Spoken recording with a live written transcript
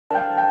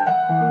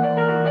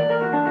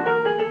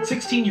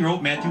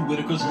16-year-old Matthew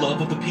Whittaker's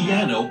love of the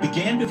piano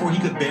began before he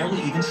could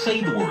barely even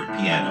say the word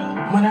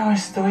piano. When I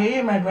was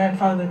 3, my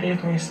grandfather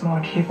gave me a small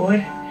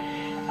keyboard.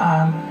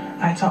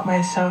 I taught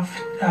myself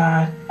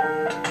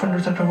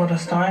 20 to What a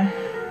Star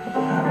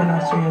when I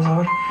was 3 years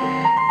old.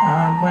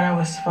 When I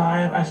was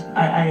 5,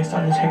 I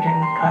started taking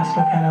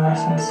classical piano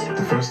lessons.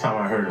 The first time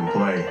I heard him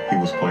play, he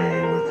was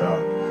playing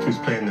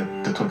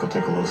the Twinkle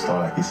Twinkle Little Star,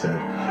 like he said,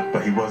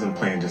 but he wasn't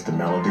playing just the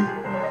melody.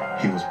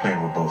 He was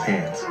playing with both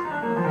hands.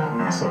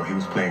 So he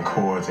was playing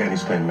chords and he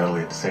was playing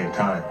melody at the same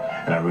time.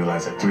 And I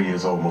realized at 3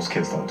 years old, most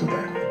kids don't do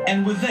that.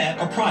 And with that,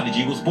 a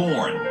prodigy was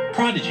born.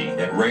 Prodigy,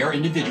 that rare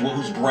individual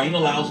whose brain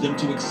allows them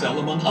to excel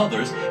among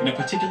others in a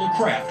particular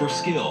craft or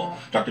skill.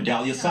 Dr.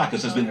 Dahlia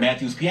Sakis has been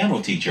Matthew's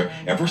piano teacher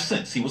ever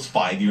since he was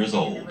 5 years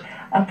old.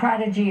 A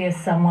prodigy is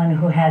someone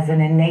who has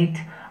an innate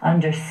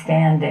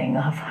understanding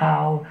of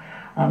how,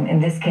 in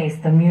this case,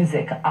 the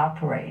music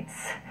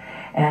operates.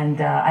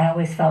 And I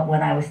always felt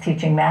when I was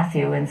teaching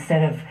Matthew,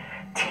 instead of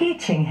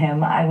teaching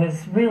him, I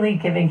was really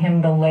giving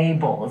him the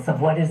labels of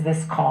what is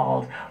this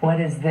called, what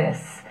is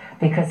this,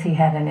 because he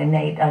had an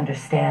innate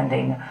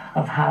understanding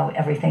of how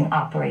everything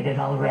operated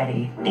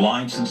already.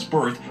 Blind since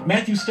birth,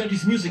 Matthew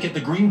studies music at the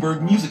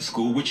Greenberg Music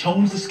School, which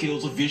hones the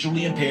skills of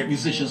visually impaired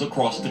musicians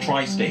across the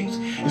tri-states.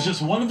 It's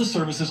just one of the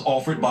services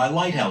offered by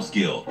Lighthouse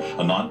Guild,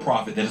 a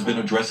nonprofit that has been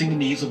addressing the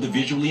needs of the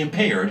visually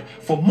impaired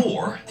for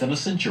more than a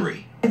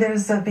century.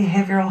 There's a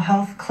behavioral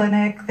health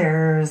clinic,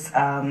 there's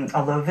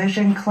a low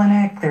vision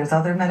clinic, there's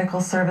other medical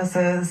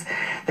services,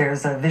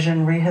 there's a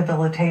vision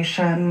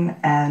rehabilitation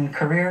and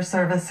career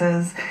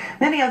services,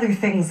 many other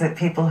things that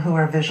people who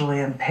are visually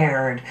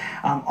impaired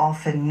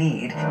often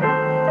need.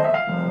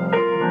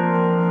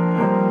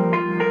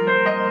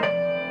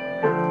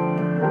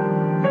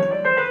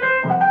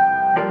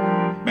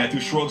 Matthew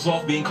shrugs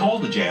off being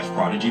called a jazz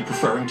prodigy,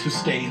 preferring to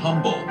stay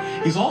humble.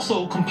 He's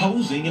also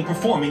composing and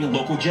performing in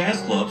local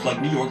jazz clubs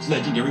like New York's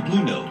legendary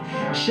Blue Note,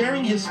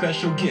 sharing his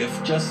special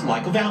gift just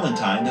like a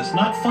Valentine that's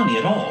not funny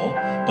at all,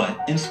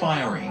 but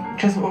inspiring.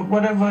 Just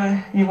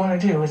whatever you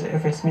want to do,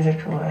 if it's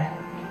music or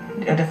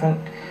a different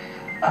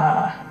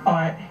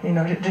art,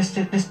 just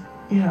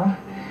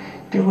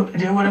do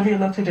whatever you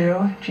love to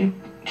do.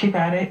 Keep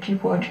at it,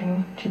 keep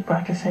working, keep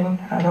practicing.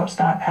 Don't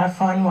stop. Have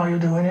fun while you're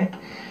doing it.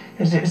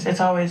 It's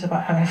always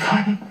about having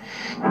fun.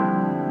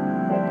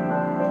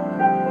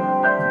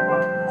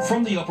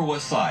 From the Upper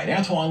West Side,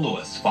 Antoine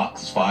Lewis,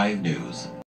 Fox 5 News.